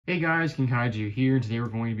Hey guys, Kaiju here. Today we're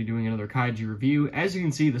going to be doing another Kaiju review. As you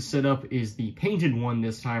can see, the setup is the painted one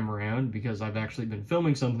this time around because I've actually been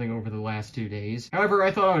filming something over the last 2 days. However,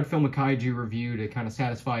 I thought I would film a Kaiju review to kind of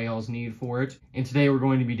satisfy y'all's need for it. And today we're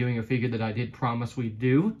going to be doing a figure that I did promise we'd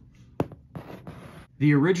do.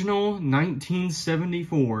 The original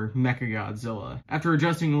 1974 Mecha-Godzilla. After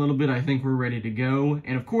adjusting a little bit, I think we're ready to go.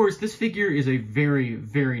 And of course, this figure is a very,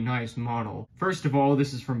 very nice model. First of all,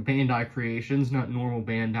 this is from Bandai Creations, not normal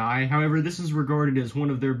Bandai. However, this is regarded as one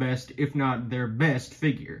of their best, if not their best,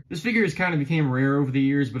 figure. This figure has kind of became rare over the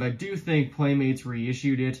years, but I do think Playmates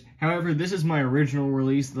reissued it. However, this is my original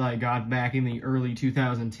release that I got back in the early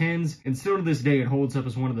 2010s, and still to this day it holds up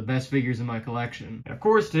as one of the best figures in my collection. And of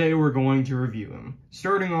course, today we're going to review him.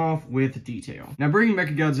 Starting off with detail. Now, bringing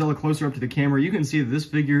Mecha-Godzilla closer up to the camera, you can see that this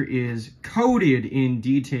figure is coated in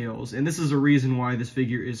details, and this is a reason why this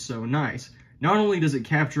figure is so nice. Not only does it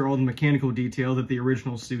capture all the mechanical detail that the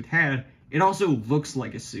original suit had, it also looks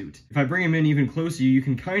like a suit. If I bring him in even closer, you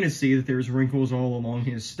can kind of see that there's wrinkles all along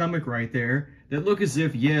his stomach right there that look as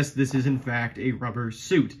if, yes, this is in fact a rubber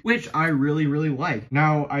suit, which I really, really like.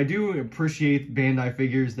 Now, I do appreciate Bandai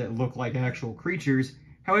figures that look like actual creatures.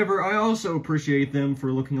 However, I also appreciate them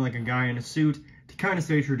for looking like a guy in a suit to kind of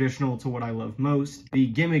stay traditional to what I love most,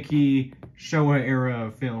 the gimmicky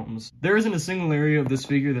Showa-era films. There isn't a single area of this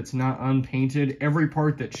figure that's not unpainted. Every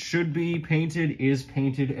part that should be painted is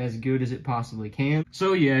painted as good as it possibly can.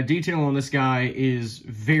 So yeah, detail on this guy is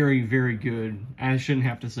very, very good. I shouldn't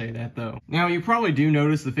have to say that though. Now, you probably do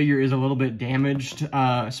notice the figure is a little bit damaged,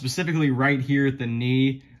 specifically right here at the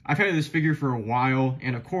knee. I've had this figure for a while,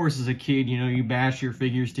 and of course, as a kid, you know, you bash your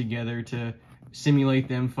figures together to simulate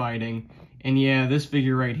them fighting. And yeah, this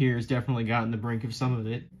figure right here has definitely gotten the brink of some of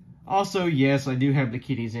it. Also, yes, I do have the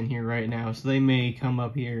kitties in here right now, so they may come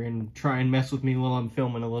up here and try and mess with me while I'm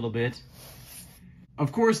filming a little bit.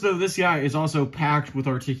 Of course, though, this guy is also packed with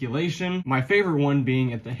articulation, my favorite one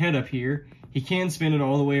being at the head up here. He can spin it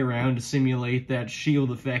all the way around to simulate that shield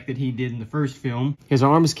effect that he did in the first film. His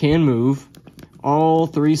arms can move all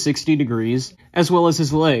 360 degrees, as well as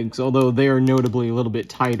his legs, although they are notably a little bit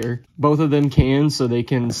tighter. Both of them can, so they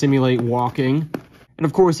can simulate walking. And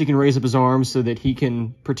of course, he can raise up his arms so that he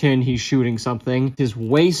can pretend he's shooting something. His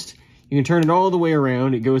waist, you can turn it all the way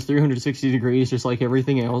around. It goes 360 degrees, just like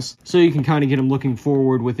everything else. So you can kind of get him looking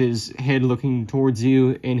forward with his head looking towards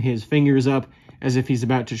you and his fingers up as if he's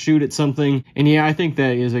about to shoot at something. And yeah, I think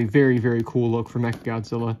that is a very, very cool look for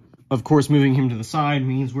Mecha-Godzilla. Of course, moving him to the side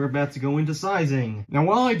means we're about to go into sizing. Now,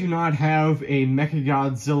 while I do not have a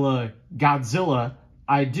Mecha-Godzilla Godzilla,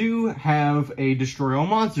 I do have a Destroy All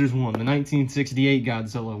Monsters one, the 1968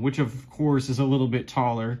 Godzilla, which of course is a little bit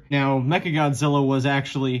taller. Now, Mecha-Godzilla was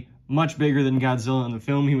actually much bigger than Godzilla in the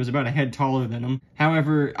film. He was about a head taller than him.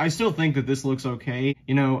 However, I still think that this looks okay.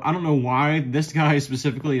 You know, I don't know why this guy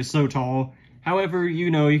specifically is so tall. However,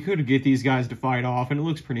 you know, you could get these guys to fight off, and it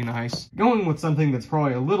looks pretty nice. Going with something that's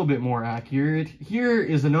probably a little bit more accurate, here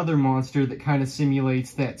is another monster that kind of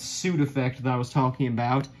simulates that suit effect that I was talking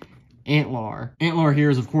about, Antlar. Antlar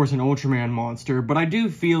here is, of course, an Ultraman monster, but I do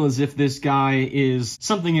feel as if this guy is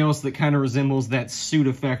something else that kind of resembles that suit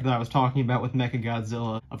effect that I was talking about with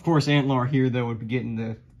Mecha-Godzilla. Of course, Antlar here, though, would be getting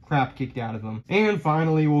the crap kicked out of him. And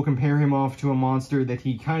finally, we'll compare him off to a monster that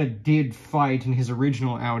he kind of did fight in his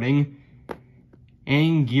original outing,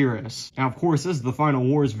 Anguirus. Now, of course, this is the Final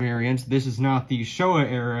Wars variant. This is not the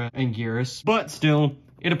Showa-era Anguirus, but still,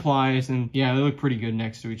 it applies, and yeah, they look pretty good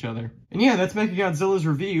next to each other. And yeah, that's Mecha-Godzilla's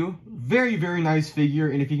review. Very, very nice figure,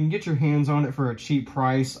 and if you can get your hands on it for a cheap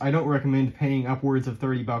price, I don't recommend paying upwards of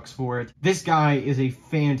 30 bucks for it. This guy is a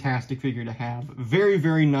fantastic figure to have. Very,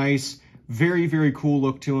 very nice, very, very cool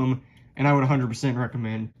look to him, and I would 100%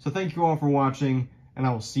 recommend. So thank you all for watching, and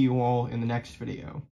I will see you all in the next video.